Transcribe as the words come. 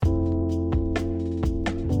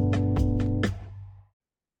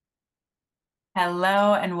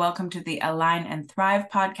Hello and welcome to the Align and Thrive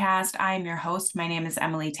podcast. I am your host. My name is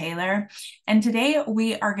Emily Taylor. And today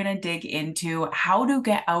we are going to dig into how to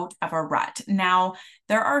get out of a rut. Now,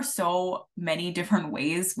 there are so many different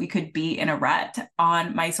ways we could be in a rut.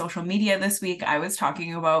 On my social media this week, I was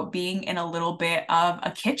talking about being in a little bit of a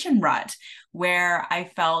kitchen rut where I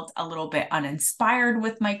felt a little bit uninspired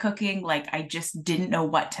with my cooking, like I just didn't know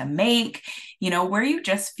what to make, where you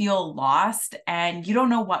just feel lost and you don't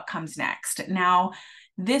know what comes next. Now,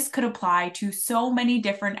 this could apply to so many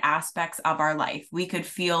different aspects of our life. We could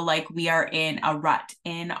feel like we are in a rut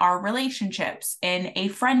in our relationships, in a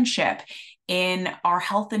friendship, in our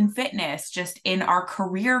health and fitness, just in our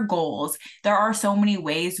career goals. There are so many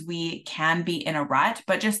ways we can be in a rut,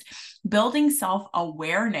 but just building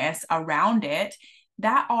self-awareness around it,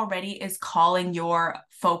 that already is calling your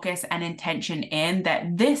focus and intention in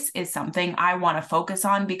that this is something I want to focus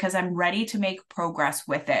on because I'm ready to make progress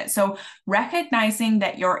with it. So recognizing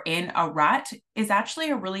that you're in a rut is actually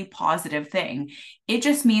a really positive thing. It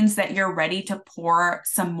just means that you're ready to pour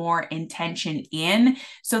some more intention in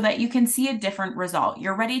so that you can see a different result.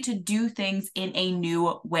 You're ready to do things in a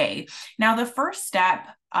new way. Now, the first step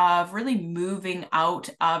of really moving out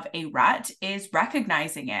of a rut is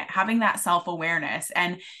recognizing it, having that self-awareness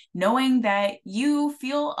and knowing that you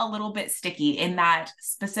feel a little bit sticky in that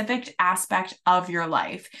specific aspect of your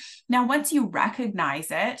life. Now, once you recognize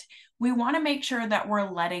it, we want to make sure that we're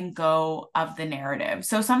letting go of the narrative.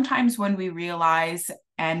 So sometimes when we realize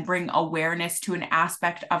and bring awareness to an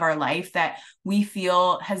aspect of our life that we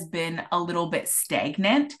feel has been a little bit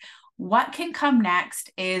stagnant, what can come next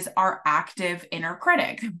is our active inner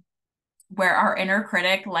critic, where our inner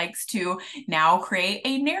critic likes to now create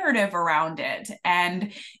a narrative around it.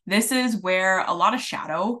 And this is where a lot of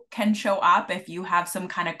shadow can show up if you have some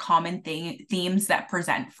kind of common themes that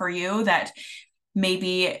present for you, that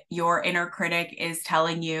maybe your inner critic is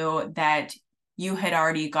telling you that you had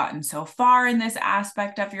already gotten so far in this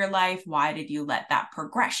aspect of your life. Why did you let that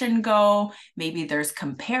progression go? Maybe there's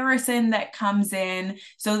comparison that comes in.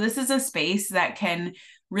 So this is a space that can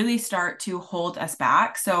really start to hold us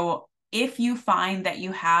back. So if you find that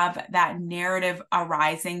you have that narrative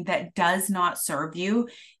arising that does not serve you,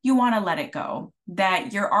 you want to let it go.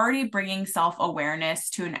 That you're already bringing self-awareness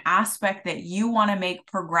to an aspect that you want to make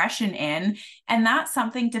progression in. And that's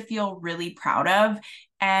something to feel really proud of.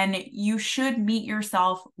 And you should meet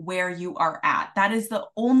yourself where you are at. That is the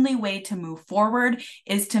only way to move forward,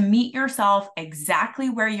 is to meet yourself exactly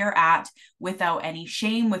where you're at without any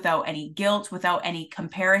shame, without any guilt, without any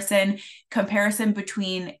comparison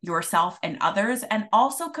between yourself and others, and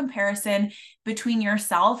also comparison between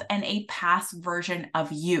yourself and a past version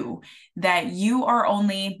of you, that you are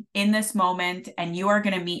only in this moment and you are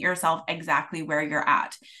going to meet yourself exactly where you're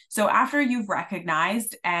at. So after you've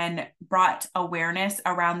recognized and brought awareness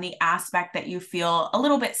around the aspect that you feel a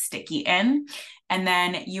little bit sticky in, and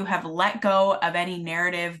then you have let go of any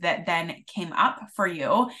narrative that then came up for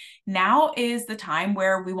you, now is the time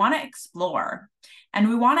where we want to explore. And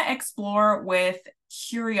we want to explore with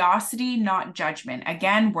curiosity, not judgment.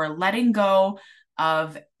 Again, we're letting go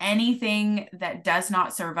of anything that does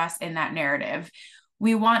not serve us in that narrative.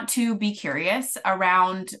 We want to be curious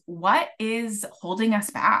around what is holding us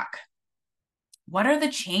back. What are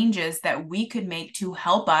the changes that we could make to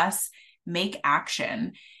help us make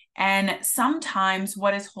action? And sometimes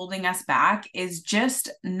what is holding us back is just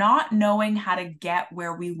not knowing how to get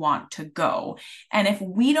where we want to go. And if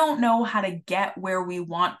we don't know how to get where we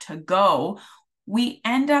want to go, we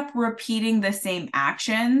end up repeating the same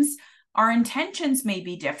actions. Our intentions may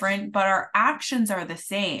be different, but our actions are the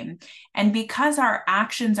same. And because our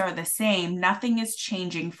actions are the same, nothing is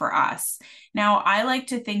changing for us. Now, I like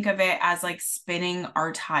to think of it as like spinning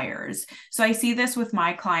our tires. So I see this with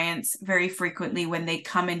my clients very frequently when they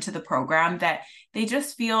come into the program, that they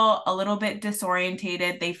just feel a little bit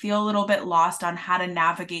disorientated. They feel a little bit lost on how to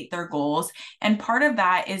navigate their goals. And part of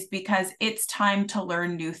that is because it's time to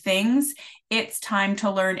learn new things. It's time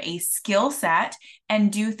to learn a skill set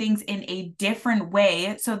and do things in a different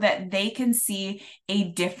way so that they can see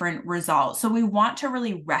a different result. So we want to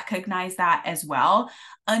really recognize that as well.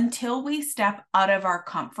 Until we step out of our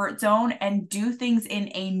comfort zone and do things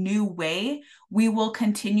in a new way, we will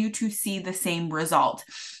continue to see the same result.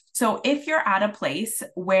 So if you're at a place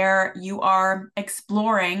where you are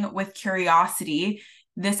exploring with curiosity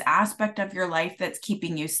this aspect of your life that's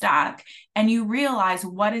keeping you stuck, and you realize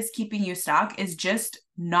what is keeping you stuck is just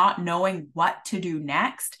not knowing what to do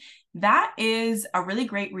next, that is a really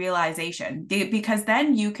great realization, because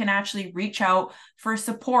then you can actually reach out for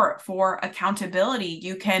support, for accountability.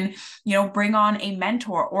 You can, bring on a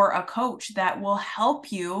mentor or a coach that will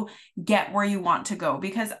help you get where you want to go,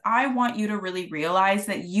 because I want you to really realize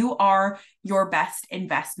that you are your best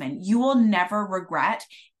investment. You will never regret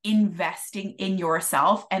investing in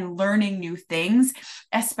yourself and learning new things,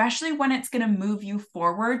 especially when it's going to move you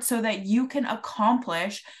forward so that you can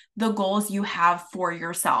accomplish the goals you have for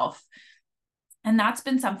yourself. And that's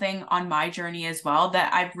been something on my journey as well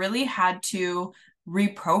that I've really had to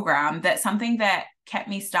reprogram. That something that kept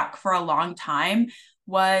me stuck for a long time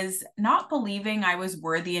was not believing I was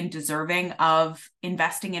worthy and deserving of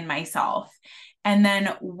investing in myself. And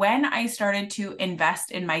then when I started to invest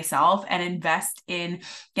in myself and invest in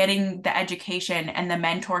getting the education and the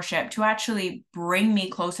mentorship to actually bring me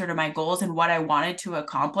closer to my goals and what I wanted to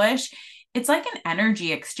accomplish, it's like an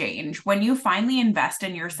energy exchange. When you finally invest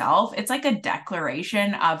in yourself, it's like a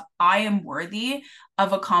declaration of, I am worthy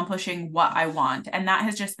of accomplishing what I want. And that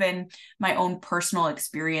has just been my own personal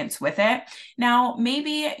experience with it. Now,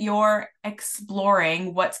 maybe you're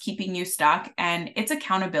exploring what's keeping you stuck, and it's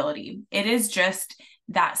accountability. It is just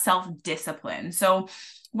that self-discipline. So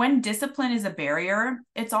when discipline is a barrier,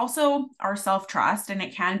 it's also our self-trust, and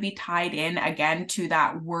it can be tied in again to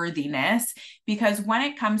that worthiness, because when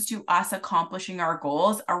it comes to us accomplishing our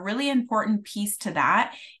goals, a really important piece to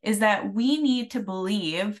that is that we need to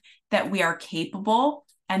believe that we are capable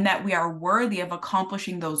and that we are worthy of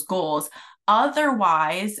accomplishing those goals.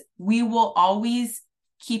 Otherwise, we will always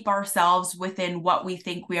keep ourselves within what we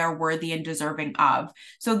think we are worthy and deserving of.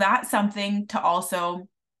 So that's something to also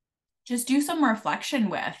just do some reflection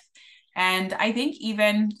with. And I think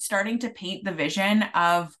even starting to paint the vision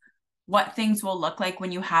of what things will look like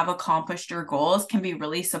when you have accomplished your goals can be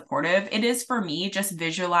really supportive. It is for me just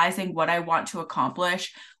visualizing what I want to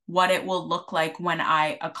accomplish, what it will look like when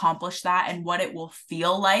I accomplish that, and what it will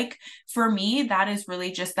feel like. For me, that is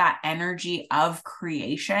really just that energy of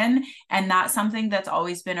creation. And that's something that's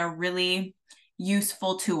always been a really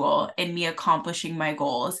useful tool in me accomplishing my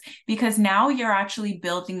goals, because now you're actually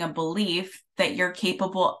building a belief that you're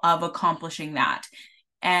capable of accomplishing that.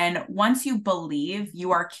 And once you believe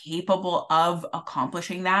you are capable of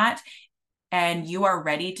accomplishing that, and you are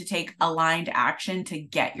ready to take aligned action to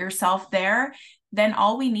get yourself there, then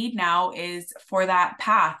all we need now is for that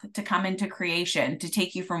path to come into creation, to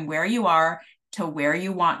take you from where you are to where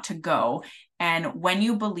you want to go. And when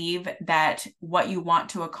you believe that what you want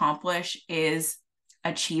to accomplish is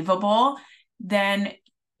achievable, then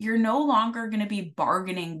you're no longer going to be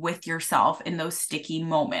bargaining with yourself in those sticky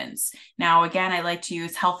moments. Now, again, I like to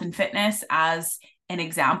use health and fitness as an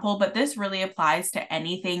example, but this really applies to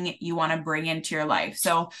anything you want to bring into your life.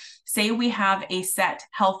 So say we have a set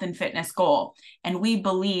health and fitness goal, and we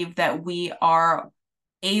believe that we are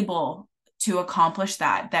able to accomplish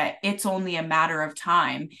that it's only a matter of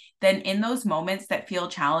time. Then in those moments that feel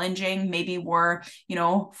challenging, maybe we're,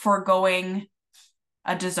 foregoing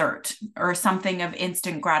a dessert or something of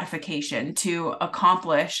instant gratification to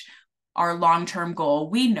accomplish our long-term goal.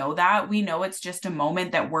 We know it's just a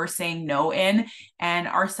moment that we're saying no in, and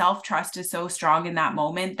our self-trust is so strong in that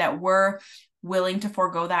moment that we're willing to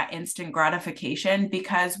forego that instant gratification,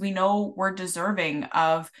 because we know we're deserving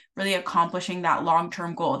of really accomplishing that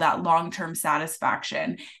long-term goal, that long-term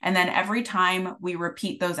satisfaction. And then every time we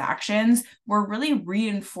repeat those actions, we're really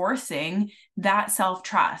reinforcing that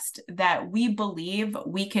self-trust that we believe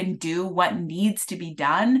we can do what needs to be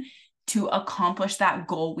done to accomplish that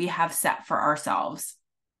goal we have set for ourselves.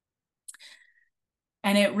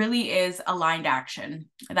 And it really is aligned action.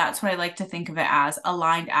 That's what I like to think of it as,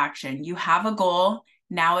 aligned action. You have a goal.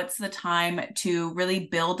 Now it's the time to really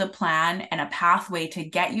build a plan and a pathway to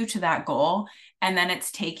get you to that goal. And then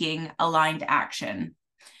it's taking aligned action.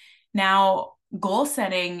 Now, goal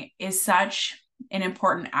setting is such an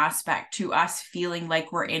important aspect to us feeling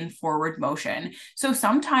like we're in forward motion. So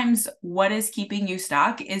sometimes what is keeping you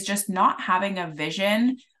stuck is just not having a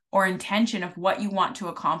vision or intention of what you want to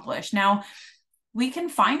accomplish. Now, we can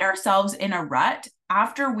find ourselves in a rut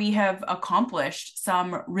after we have accomplished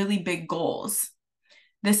some really big goals.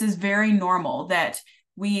 This is very normal that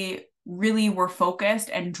we really were focused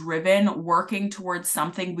and driven, working towards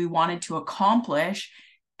something we wanted to accomplish.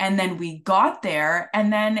 And then we got there,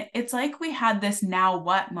 and then it's like we had this now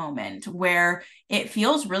what moment where it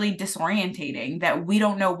feels really disorientating that we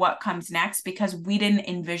don't know what comes next because we didn't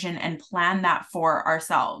envision and plan that for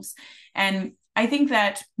ourselves. And I think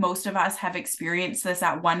that most of us have experienced this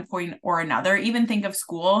at one point or another. Even think of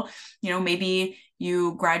school, maybe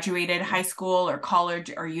you graduated high school or college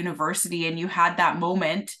or university, and you had that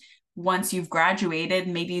moment once you've graduated,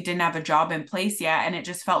 maybe you didn't have a job in place yet, and it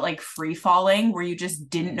just felt like free falling where you just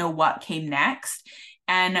didn't know what came next.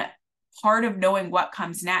 And part of knowing what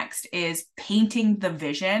comes next is painting the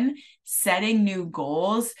vision, setting new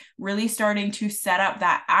goals, really starting to set up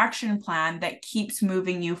that action plan that keeps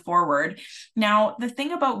moving you forward. Now, the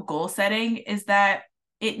thing about goal setting is that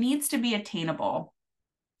it needs to be attainable,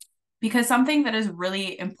 because something that is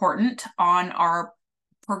really important on our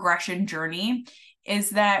progression journey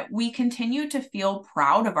is that we continue to feel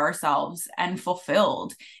proud of ourselves and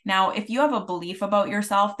fulfilled. Now, if you have a belief about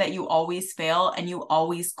yourself that you always fail and you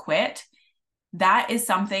always quit, that is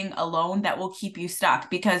something alone that will keep you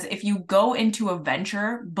stuck. Because if you go into a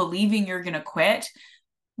venture believing you're going to quit,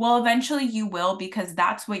 well, eventually you will, because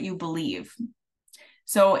that's what you believe.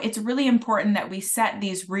 So it's really important that we set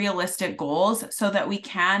these realistic goals so that we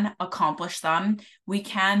can accomplish them. We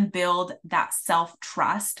can build that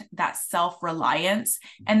self-trust, that self-reliance,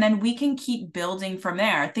 and then we can keep building from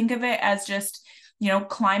there. Think of it as just,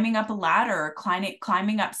 climbing up a ladder,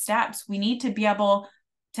 climbing up steps. We need to be able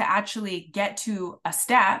to actually get to a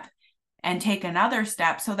step and take another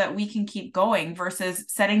step so that we can keep going, versus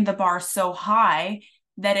setting the bar so high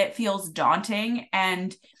that it feels daunting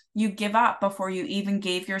and you give up before you even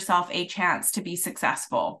gave yourself a chance to be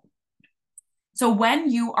successful. So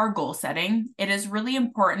when you are goal setting, it is really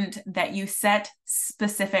important that you set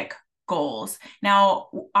specific goals. Now,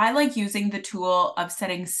 I like using the tool of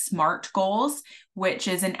setting SMART goals, which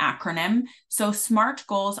is an acronym. So SMART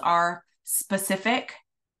goals are specific,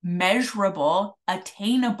 measurable,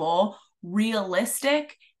 attainable,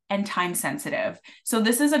 realistic, and time sensitive. So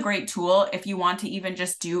this is a great tool if you want to even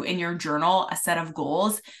just do in your journal a set of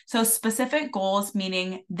goals. So specific goals,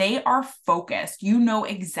 meaning they are focused. You know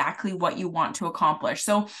exactly what you want to accomplish.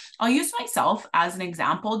 So I'll use myself as an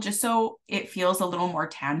example, just so it feels a little more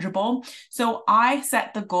tangible. So I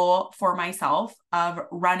set the goal for myself of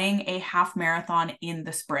running a half marathon in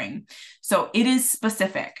the spring. So it is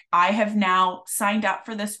specific. I have now signed up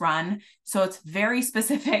for this run. So it's very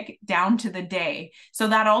specific down to the day. So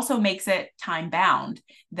that also makes it time bound,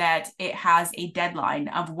 that it has a deadline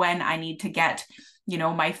of when I need to get,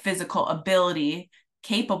 my physical ability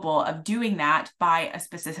capable of doing that by a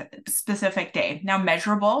specific day. Now,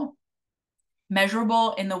 measurable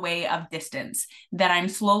in the way of distance, that I'm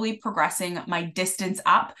slowly progressing my distance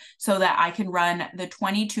up so that I can run the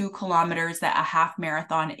 22 kilometers that a half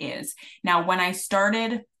marathon is. Now, when I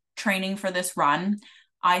started training for this run,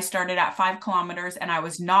 I started at 5 kilometers and I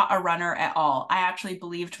was not a runner at all. I actually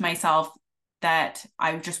believed myself that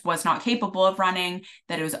I just was not capable of running,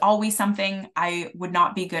 that it was always something I would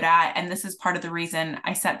not be good at. And this is part of the reason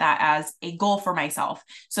I set that as a goal for myself,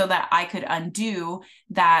 so that I could undo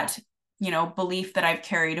that belief that I've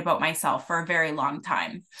carried about myself for a very long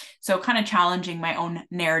time. So kind of challenging my own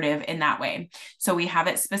narrative in that way. So we have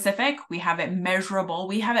it specific, we have it measurable,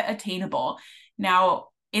 we have it attainable. Now,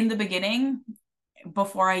 in the beginning,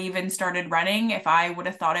 before I even started running, if I would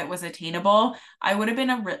have thought it was attainable, I would have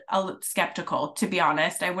been a skeptical, to be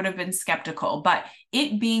honest. I would have been skeptical, but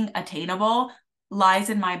it being attainable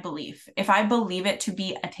lies in my belief. If I believe it to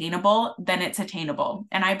be attainable, then it's attainable.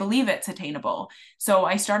 And I believe it's attainable. So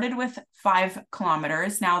I started with 5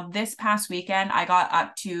 kilometers. Now, this past weekend, I got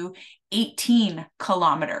up to 18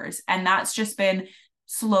 kilometers. And that's just been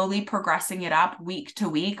slowly progressing it up week to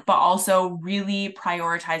week, but also really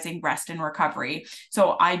prioritizing rest and recovery.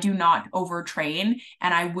 So I do not overtrain,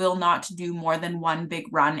 and I will not do more than one big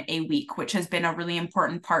run a week, which has been a really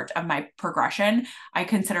important part of my progression. I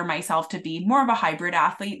consider myself to be more of a hybrid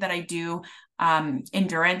athlete, that I do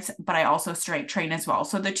endurance, but I also strength train as well.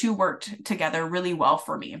 So the two worked together really well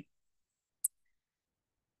for me.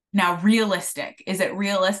 Now, realistic. Is it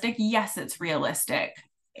realistic? Yes, it's realistic.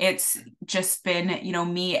 It's just been,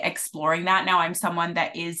 me exploring that. Now I'm someone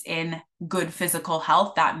that is in good physical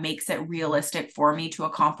health. That makes it realistic for me to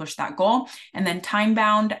accomplish that goal. And then time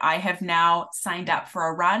bound, I have now signed up for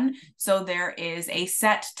a run. So there is a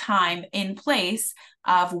set time in place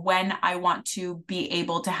of when I want to be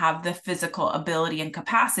able to have the physical ability and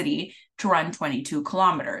capacity to run 22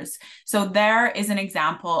 kilometers. So there is an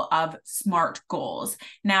example of SMART goals.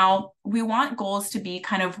 Now, we want goals to be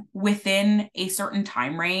kind of within a certain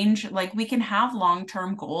time range. Like, we can have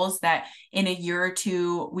long-term goals that in a year or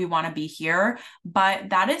two, we want to be here, but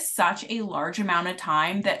that is such a large amount of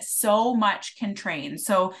time that so much can train.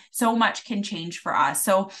 So much can change for us.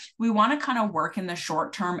 So we want to kind of work in the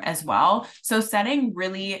short term as well. So setting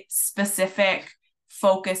really specific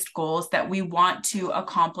focused goals that we want to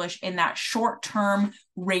accomplish in that short term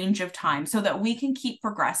range of time so that we can keep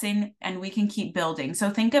progressing and we can keep building. So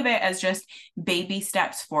think of it as just baby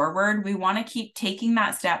steps forward. We want to keep taking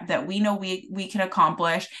that step that we know we can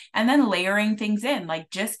accomplish and then layering things in, like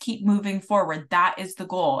just keep moving forward. That is the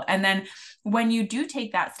goal. And then when you do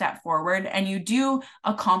take that step forward and you do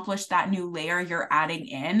accomplish that new layer you're adding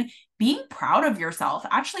in, being proud of yourself,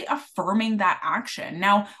 actually affirming that action.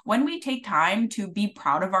 Now, when we take time to be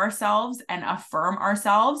proud of ourselves and affirm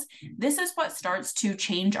ourselves, this is what starts to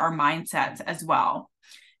change our mindsets as well.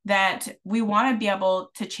 That we want to be able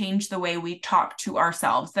to change the way we talk to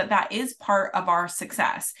ourselves, that is part of our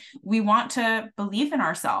success. We want to believe in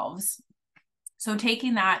ourselves. So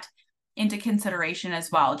taking that into consideration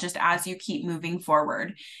as well, just as you keep moving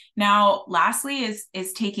forward. Now, lastly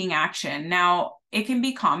is taking action. Now, it can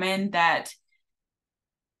be common that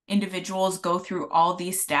individuals go through all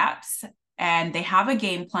these steps and they have a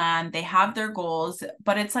game plan, they have their goals,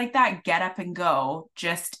 but it's like that get up and go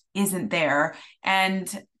just isn't there.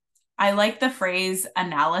 And I like the phrase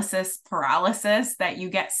analysis paralysis, that you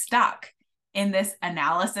get stuck in this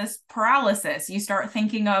analysis paralysis. You start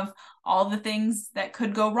thinking of all the things that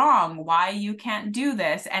could go wrong, why you can't do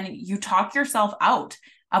this, and you talk yourself out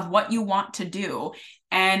of what you want to do.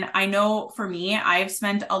 And I know for me, I've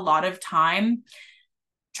spent a lot of time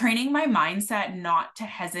training my mindset not to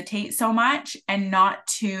hesitate so much and not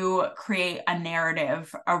to create a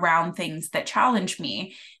narrative around things that challenge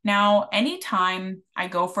me. Now, anytime I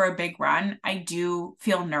go for a big run, I do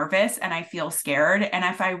feel nervous and I feel scared. And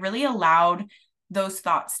if I really allowed those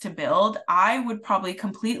thoughts to build, I would probably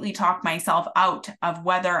completely talk myself out of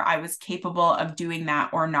whether I was capable of doing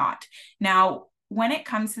that or not. Now, when it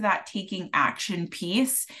comes to that taking action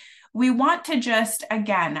piece, we want to just,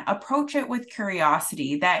 again, approach it with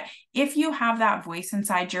curiosity, that if you have that voice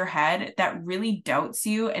inside your head that really doubts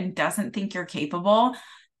you and doesn't think you're capable,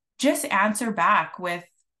 just answer back with,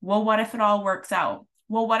 well, what if it all works out?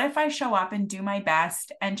 Well, what if I show up and do my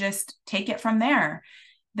best and just take it from there?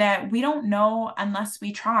 That we don't know unless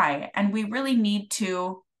we try, and we really need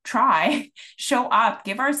to try, show up,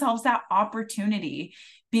 give ourselves that opportunity.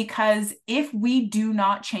 Because if we do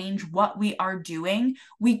not change what we are doing,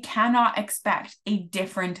 we cannot expect a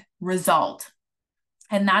different result.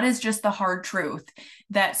 And that is just the hard truth,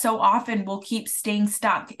 that so often we'll keep staying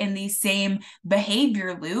stuck in these same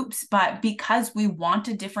behavior loops, but because we want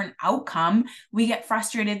a different outcome, we get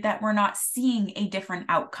frustrated that we're not seeing a different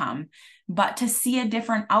outcome. But to see a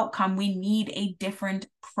different outcome, we need a different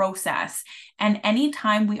process. And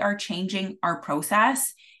anytime we are changing our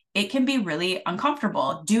process, it can be really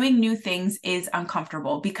uncomfortable. Doing new things is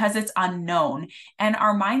uncomfortable because it's unknown. And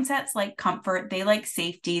our mindsets like comfort, they like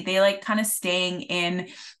safety, they like kind of staying in,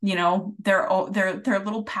 their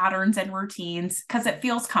little patterns and routines because it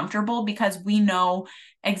feels comfortable, because we know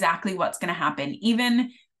exactly what's going to happen.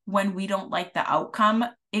 Even when we don't like the outcome,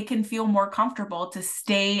 it can feel more comfortable to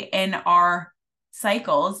stay in our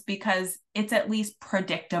cycles because it's at least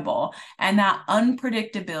predictable. And that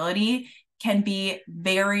unpredictability can be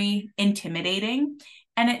very intimidating,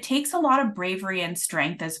 and it takes a lot of bravery and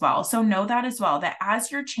strength as well. So know that as well, that as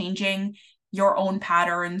you're changing your own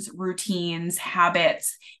patterns, routines,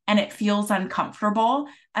 habits, and it feels uncomfortable,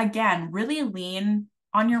 again, really lean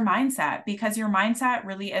on your mindset, because your mindset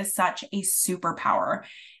really is such a superpower.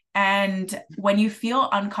 And when you feel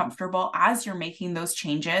uncomfortable as you're making those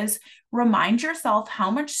changes, remind yourself how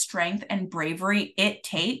much strength and bravery it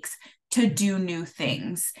takes to do new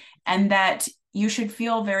things, and that you should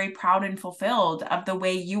feel very proud and fulfilled of the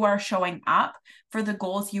way you are showing up for the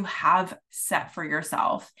goals you have set for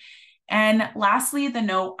yourself. And lastly, the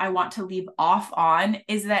note I want to leave off on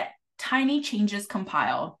is that tiny changes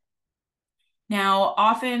compile. Now,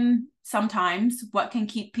 sometimes what can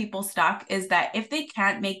keep people stuck is that if they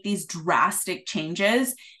can't make these drastic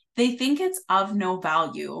changes, they think it's of no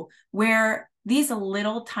value, where these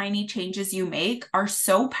little tiny changes you make are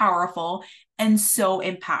so powerful and so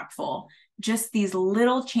impactful. Just these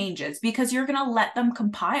little changes, because you're going to let them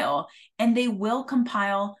compile, and they will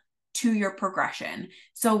compile to your progression.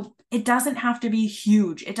 So it doesn't have to be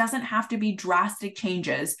huge. It doesn't have to be drastic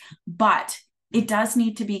changes, but it does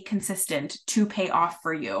need to be consistent to pay off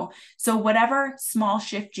for you. So whatever small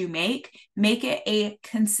shift you make it a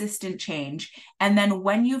consistent change. And then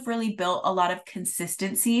when you've really built a lot of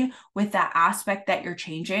consistency with that aspect that you're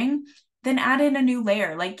changing, then add in a new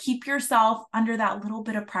layer. Like, keep yourself under that little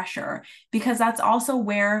bit of pressure, because that's also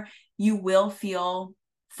where you will feel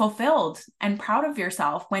fulfilled and proud of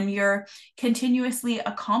yourself when you're continuously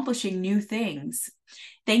accomplishing new things.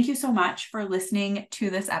 Thank you so much for listening to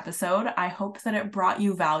this episode. I hope that it brought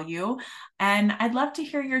you value, and I'd love to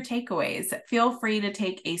hear your takeaways. Feel free to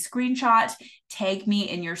take a screenshot, tag me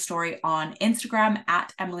in your story on Instagram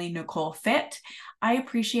at Emily Nicole Fit. I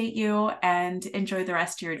appreciate you, and enjoy the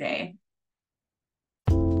rest of your day.